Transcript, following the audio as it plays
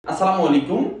আসসালামু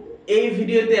আলাইকুম। এই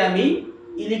ভিডিওতে আমি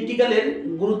ইলেকট্রিক্যালের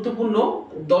গুরুত্বপূর্ণ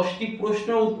 10টি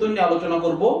প্রশ্নের উত্তর নিয়ে আলোচনা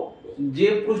করব, যে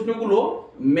প্রশ্নগুলো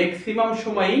ম্যাক্সিমাম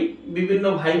সময়ই বিভিন্ন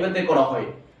ভাইভাতে করা হয়।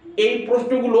 এই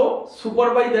প্রশ্নগুলো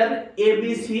সুপারভাইজার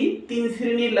এবিসি 3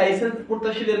 শ্রেণীর লাইসেন্স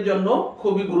প্রত্যাশীদের জন্য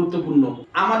খুবই গুরুত্বপূর্ণ।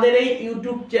 আমাদের এই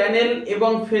ইউটিউব চ্যানেল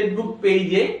এবং ফেসবুক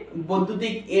পেজে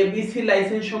বৈদ্যুতিক এবিসি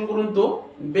লাইসেন্স সংক্রান্ত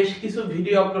বেশ কিছু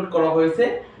ভিডিও আপলোড করা হয়েছে।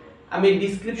 আমি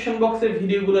ডিসক্রিপশন বক্সে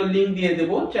ভিডিওগুলোর লিংক দিয়ে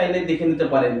দেব, চাইলে দেখে নিতে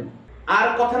পারেন। আর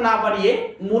কথা না বাড়িয়ে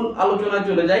মূল আলোচনায়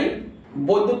চলে যাই।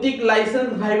 বৈদ্যুতিক লাইসেন্স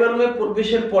ভাইভা রুমে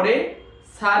প্রবেশের পরে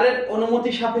স্যারের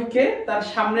অনুমতি সাপেক্ষে তার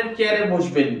সামনের চেয়ারে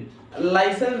বসবেন।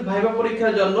 লাইসেন্স ভাইভা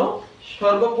পরীক্ষার জন্য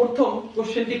সর্বপ্রথম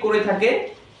কোশ্চেনটি করে থাকে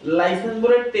লাইসেন্স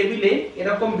বোর্ডের টেবিলে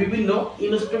এরকম বিভিন্ন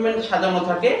ইনস্ট্রুমেন্ট সাজানো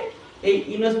থাকে। এই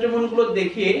ইনস্ট্রুমেন্টগুলো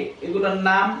দেখিয়ে এগুলোর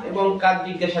নাম এবং কাজ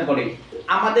জিজ্ঞাসা করে।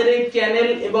 আমাদের এই চ্যানেল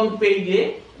এবং পেজে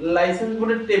লাইসেন্স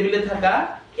বোর্ডের টেবিলে থাকা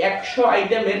 100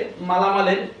 আইটেমের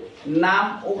মালামালের নাম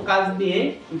ও কাজ নিয়ে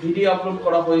ভিডিও আপলোড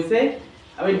করা হয়েছে।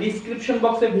 আমি ডিসক্রিপশন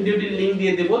বক্সে ভিডিওটির লিংক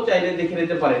দিয়ে দেব, চাইলে দেখে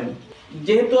নিতে পারেন।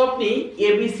 যেহেতু আপনি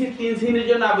এবিসি 3 শ্রেণীর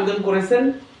জন্য আবেদন করেছেন,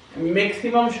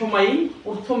 ম্যাক্সিমাম সময়ই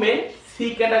প্রথমে সি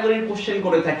ক্যাটাগরির কোশ্চেন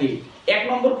করে থাকি। 1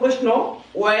 নম্বর প্রশ্ন,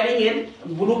 ওয়্যারিং এর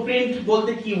ব্লুপ্রিন্ট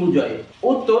বলতে কি বোঝায়?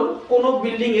 উত্তর, কোন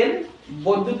বিল্ডিং এর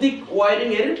বৈদ্যুতিক ওয়্যারিং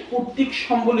এর কর্তৃক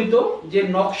সম্বলিত যে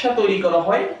নকশা তৈরি করা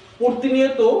হয়,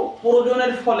 প্রতিনিয়ত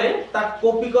প্রয়োজনের ফলে তা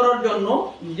কপি করার জন্য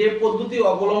যে পদ্ধতি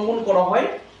অবলম্বন করা হয়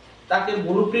তাকে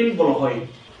ব্লুপ্রিন্ট বলা হয়।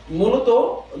 মূলত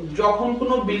যখন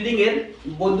কোনো বিল্ডিং এর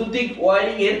বৈদ্যুতিক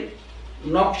ওয়্যারিং এর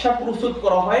নকশা প্রস্তুত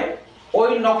করা হয়,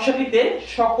 ওই নকশাটিতে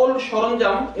সকল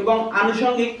সরঞ্জাম এবং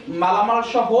আনুষঙ্গিক মালামাল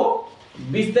সহ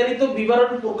বিস্তারিত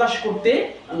বিবরণ প্রকাশ করতে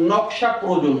নকশা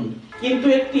প্রয়োজন। কিন্তু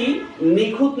একটি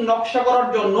নিখুঁত নকশা করার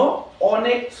জন্য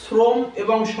অনেক শ্রম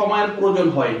এবং সময়ের প্রয়োজন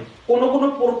হয়। কোনো কোনো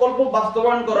প্রকল্প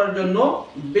বাস্তবায়ন করার জন্য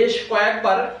বেশ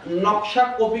কয়েকবার নকশা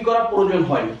কপি করা প্রয়োজন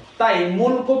হয়। তাই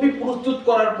মূল কপি প্রস্তুত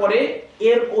করার পরে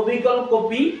এর অবিকল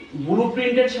কপি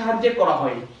ব্লুপ্রিন্টের সাহায্যে করা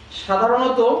হয়।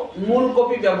 সাধারণত মূল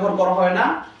কপি ব্যবহার করা হয় না,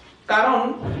 কারণ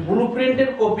ব্লুপ্রিন্টের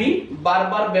কপি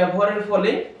বারবার ব্যবহারের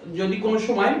ফলে যদি কোনো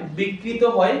সময় বিকৃত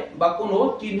হয় বা কোনো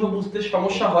চিহ্ন বুঝতে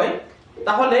সমস্যা হয়,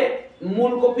 তাহলে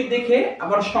মূল কপি দেখে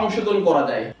আবার সংশোধন করা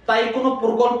যায়। তাই কোনো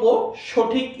প্রকল্প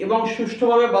সঠিক এবং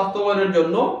সুষ্ঠুভাবে বাস্তবায়নের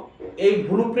জন্য এই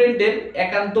ব্লুপ্রিন্টের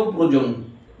একান্ত প্রয়োজন।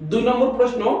 2 নম্বর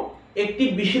প্রশ্ন, একটি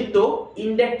বিশুদ্ধ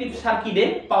ইন্ডাকটিভ সার্কিটে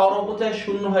পাওয়ার অপচয়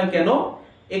শূন্য হয় কেন?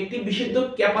 একটি বিশুদ্ধ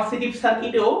ক্যাপাসিটিভ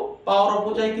সার্কিটেও পাওয়ার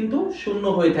অপচয় কিন্তু শূন্য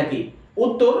হয়ে থাকে।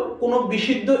 উত্তর, কোনো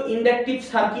বিশুদ্ধ ইন্ডাকটিভ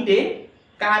সার্কিটে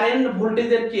কারেন্ট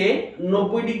ভোল্টেজের চেয়ে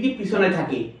 90 ডিগ্রি পিছনে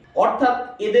থাকে, অর্থাৎ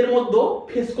এদের মধ্যে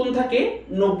ফেজ কোণ থাকে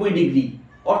 90 ডিগ্রি,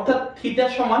 অর্থাৎ থিটা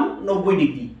সমান 90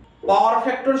 ডিগ্রি। পাওয়ার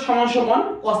ফ্যাক্টর সমান সমান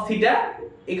cos থিটা।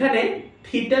 এখানে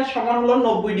থিটা সমান হলো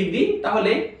 90 ডিগ্রি,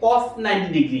 তাহলে cos 90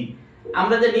 ডিগ্রি।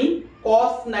 আমরা জানি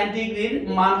cos 90 ডিগ্রির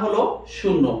মান হলো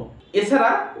 0।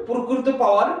 এছাড়া প্রকৃত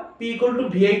পাওয়ার P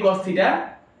 = VI cos theta.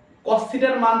 cos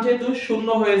থিটার মান যেহেতু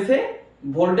 0 হয়েছে,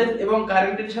 ভোল্টেজ এবং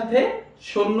কারেন্টের সাথে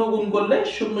 0 গুণ করলে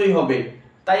 0ই হবে।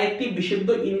 তাই একটি বিশুদ্ধ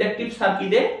ইন্ডাকটিভ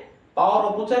সার্কিটে পাওয়ার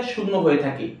অপচয় 0 হয়ে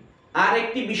থাকে। আর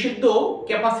একটি বিশুদ্ধ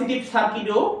ক্যাপাসিটিভ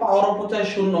সার্কিটেও পাওয়ার অপচয়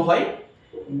 0 হয়।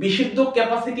 বিশুদ্ধ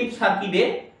ক্যাপাসিটিভ সার্কিটে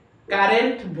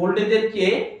কারেন্ট ভোল্টেজের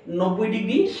চেয়ে 90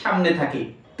 ডিগ্রি সামনে থাকে।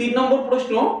 3 নম্বর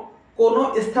প্রশ্ন, কোন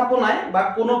স্থাপনায় বা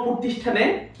কোন প্রতিষ্ঠানে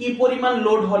কি পরিমাণ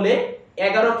লোড হলে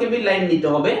 11 কেভি লাইন নিতে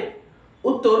হবে?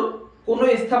 উত্তর, কোন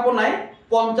স্থাপনায়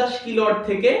 50 কিলোওয়াট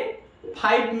থেকে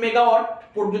 5 মেগাওয়াট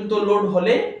পর্যন্ত লোড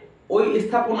হলে ওই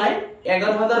স্থাপনায়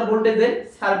 11,000 ভোল্টেজের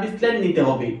সার্ভিস লাইন নিতে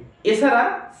হবে। এছাড়া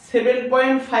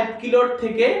 7.5 কিলোওয়াট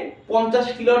থেকে 50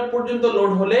 কিলোওয়াট পর্যন্ত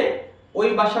লোড হলে ওই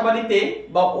বাসাবাড়িতে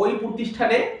বা ওই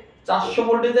প্রতিষ্ঠানে 400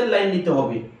 ভোল্টেজের লাইন নিতে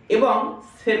হবে, এবং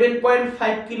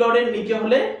 7.5 কিলোওয়াটের নিচে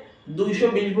হলে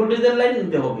 220 ভোল্টেজের লাইন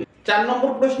নিতে হবে। 4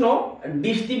 নম্বর প্রশ্ন,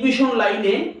 ডিস্ট্রিবিউশন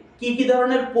লাইনে কি কি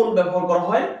ধরনের পোল ব্যবহার করা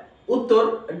হয়? উত্তর,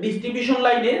 ডিস্ট্রিবিউশন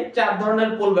লাইনে 4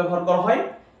 ধরনের পোল ব্যবহার করা হয়: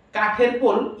 কাঠের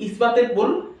পোল, ইস্পাতের পোল,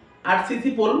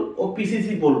 আরসিসি পোল ও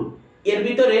পিসিসি পোল। এর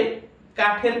ভিতরে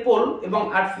কাঠের পোল এবং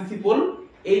আরসিসি পোল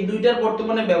এই দুইটার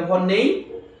বর্তমানে ব্যবহার নেই।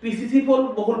 পিসিসি পোল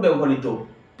বহুল ব্যবহৃত।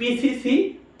 PCC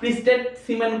প্রিস্টেড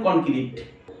cement concrete.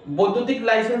 বৈদ্যুতিক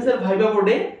লাইসেন্সের ভাইভা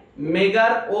বোর্ডে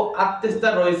মেগার ও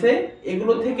আত্তেস্তার রয়েছে,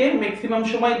 এগুলো থেকে ম্যাক্সিমাম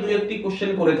সময় 2-1টি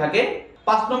কোশ্চেন করে থাকে।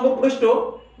 5 নম্বর প্রশ্ন,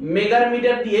 মেগার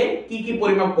মিটার দিয়ে কি কি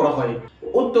পরিমাপ করা হয়?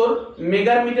 উত্তর,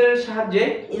 মেগার মিটারের সাহায্যে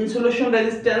ইনসুলেশন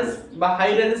রেজিস্ট্যান্স বা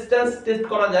হাই রেজিস্ট্যান্স টেস্ট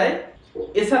করা যায়।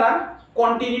 এছাড়া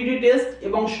কন্টিনিউটি টেস্ট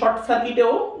এবং শর্ট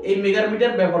সার্কিটেও এই মেগার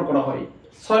মিটার ব্যবহার করা হয়।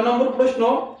 6 নম্বর প্রশ্ন,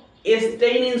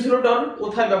 স্টেইন ইনসুলেটর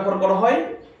কোথায় ব্যবহার করা হয়?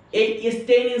 এই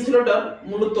স্টেইন ইনসুলেটর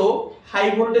মূলত হাই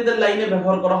ভোল্টেজের লাইনে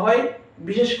ব্যবহার করা হয়,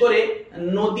 বিশেষ করে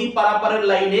নদী পারাপারের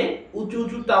লাইনে উঁচু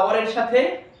উঁচু টাওয়ারের সাথে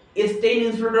স্টেইন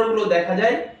ইনসুলেটরগুলো দেখা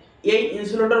যায়। এই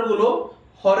ইনসুলেটরগুলো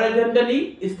হরাইজন্টালি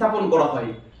স্থাপন করা হয়।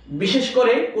 বিশেষ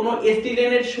করে কোনো এসটি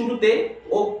লাইনের শুরুতে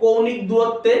ও কৌণিক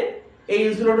দূরত্বে এই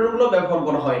ইনসুলেটরগুলো ব্যবহার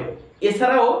করা হয়।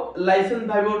 এছাড়াও লাইসেন্স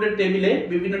ভাইবোর্ডের টেবিলে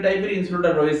বিভিন্ন টাইপের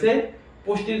ইনসুলেটর রয়েছে।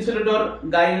 পোস্ট ইনসুলেটর,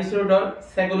 গায়ে ইনসুলেটর,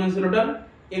 সেকেন্ড ইনসুলেটর,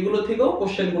 এগুলো থেকেও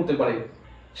কোশ্চেন করতে পারে।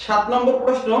 7 নম্বর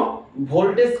প্রশ্ন,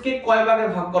 ভোল্টেজকে কয় ভাগে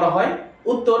ভাগ করা হয়?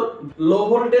 উত্তর, low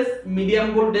voltage, medium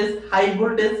voltage, high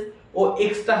voltage ও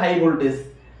extra high voltage.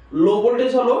 Low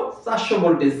voltage হলো 400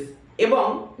 ভোল্টেজ এবং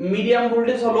মিডিয়াম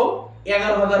ভোল্টেজ হলো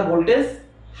 11,000 ভোল্টেজ,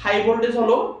 হাই ভোল্টেজ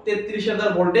হলো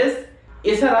 33,000 ভোল্টেজ।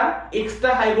 এছাড়া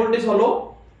এক্সট্রা হাই ভোল্টেজ হলো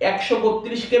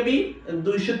 132 কেবি,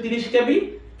 230 কেবি,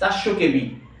 400 কেবি।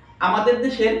 আমাদের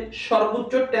দেশের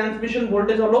সর্বোচ্চ ট্রান্সমিশন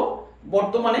ভোল্টেজ হলো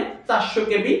বর্তমানে 400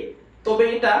 কেবি, তবে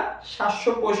এটা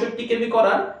 765 কেবি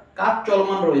করার কাজ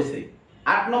চলমান রয়েছে।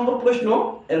 8 নম্বর প্রশ্ন,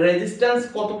 রেজিস্ট্যান্স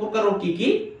কত প্রকার ও কি কি?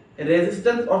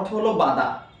 রেজিস্ট্যান্স অর্থ হলো বাধা।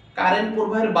 কারেন্ট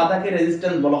প্রবাহের বাধাকে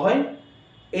রেজিস্ট্যান্স বলা হয়।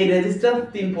 এই রেজিস্ট্যান্স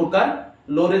 3 প্রকার: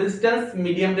 লো রেজিস্ট্যান্স,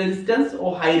 মিডিয়াম রেজিস্ট্যান্স ও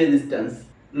হাই রেজিস্ট্যান্স।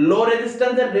 লো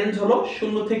রেজিস্ট্যান্সের রেঞ্জ হলো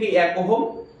 0 থেকে 1 ওহম,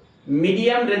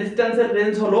 মিডিয়াম রেজিস্ট্যান্সের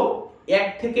রেঞ্জ হলো 1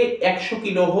 থেকে 100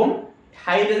 কিলো ওহম,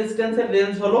 হাই রেজিস্ট্যান্সের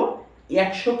রেঞ্জ হলো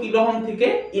 100 কিলো ওহম থেকে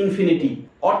ইনফিনিটি,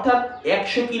 অর্থাৎ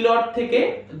 100 কিলোওয়াট থেকে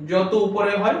যত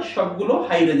উপরে হয় সবগুলো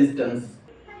হাই রেজিস্ট্যান্স।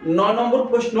 9 নম্বর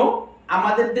প্রশ্ন,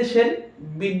 আমাদের দেশের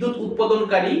বিদ্যুৎ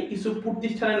উৎপাদনকারী কিছু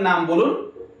প্রতিষ্ঠানের নাম বলুন।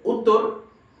 উত্তর,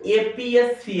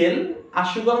 এপিএসসিএল,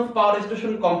 Ashuganj power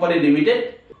station company limited.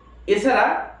 এছাড়া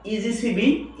EGCB,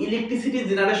 electricity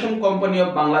generation company of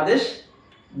Bangladesh,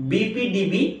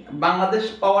 BPDB, Bangladesh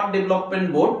power development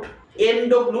board,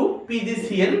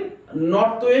 এনডব্লিউপিজিসিএল,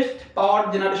 north West power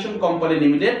generation company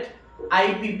limited,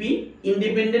 IPP,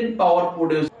 independent power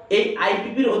producer. এই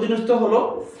আইপিপির অধীনস্থ হলো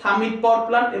সামিট পাওয়ার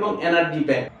প্ল্যান্ট এবং এনার্জি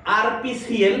প্যাক।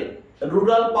 আরপিসিএল,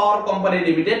 রুরাল পাওয়ার কোম্পানি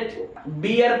লিমিটেড,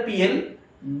 বিআরপিএল,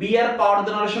 বিআর পাওয়ার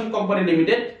generation company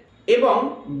limited এবং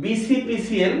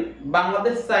বিসিপিসিএল,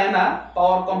 Bangladesh China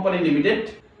পাওয়ার company limited.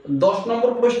 10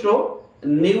 নম্বর প্রশ্ন,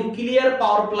 nuclear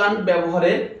power plant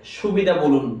ব্যবহারের সুবিধা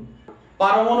বলুন।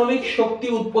 পারমাণবিক শক্তি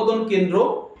উৎপাদন কেন্দ্র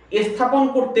স্থাপন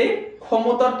করতে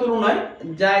ক্ষমতার তুলনায়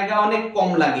জায়গা অনেক কম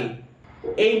লাগে।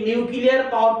 এই নিউক্লিয়ার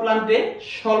পাওয়ার প্ল্যান্টে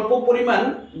স্বল্প পরিমাণ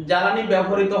জ্বালানি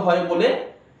ব্যবহৃত হয় বলে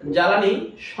জ্বালানি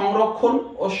সংরক্ষণ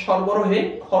ও সরবরাহে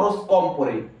খরচ কম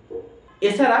পড়ে।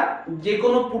 এছাড়া যে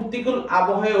কোনো প্রতিকূল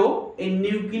আবহাওয়ায়ও এই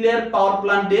নিউক্লিয়ার পাওয়ার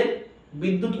প্ল্যান্টের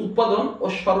বিদ্যুৎ উৎপাদন ও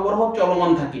সরবরাহ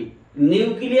চলমান থাকে।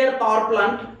 নিউক্লিয়ার পাওয়ার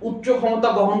প্ল্যান্ট উচ্চ ক্ষমতা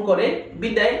বহন করে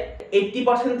বিদায়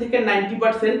 80% থেকে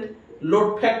 90% লোড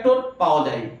ফ্যাক্টর পাওয়া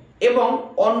যায় এবং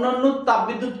অন্যান্য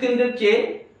তাপবিদ্যুৎ কেন্দ্রের চেয়ে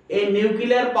এই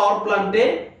নিউক্লিয়ার পাওয়ার প্ল্যান্টে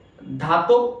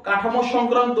ধাতব কাঠামো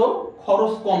সংক্রান্ত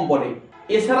খরচ কম পড়ে।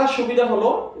 এছাড়া সুবিধা হলো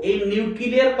এই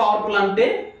নিউক্লিয়ার পাওয়ার প্ল্যান্টে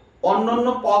অন্যান্য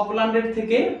পাওয়ার প্ল্যান্টের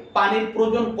থেকে পানির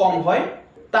প্রয়োজন কম হয়,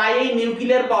 তাই এই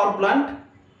নিউক্লিয়ার পাওয়ার প্ল্যান্ট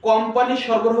কোম্পানি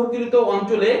সরবরাহকৃত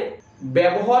অঞ্চলে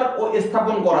ব্যবহার ও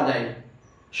স্থাপন করা যায়।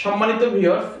 সম্মানিত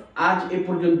ভিউয়ার্স, আজ এ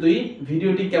পর্যন্তই।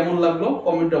 ভিডিওটি কেমন লাগলো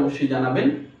কমেন্টে অবশ্যই জানাবেন।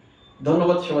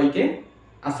 ধন্যবাদ সবাইকে।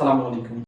 আসসালামু আলাইকুম।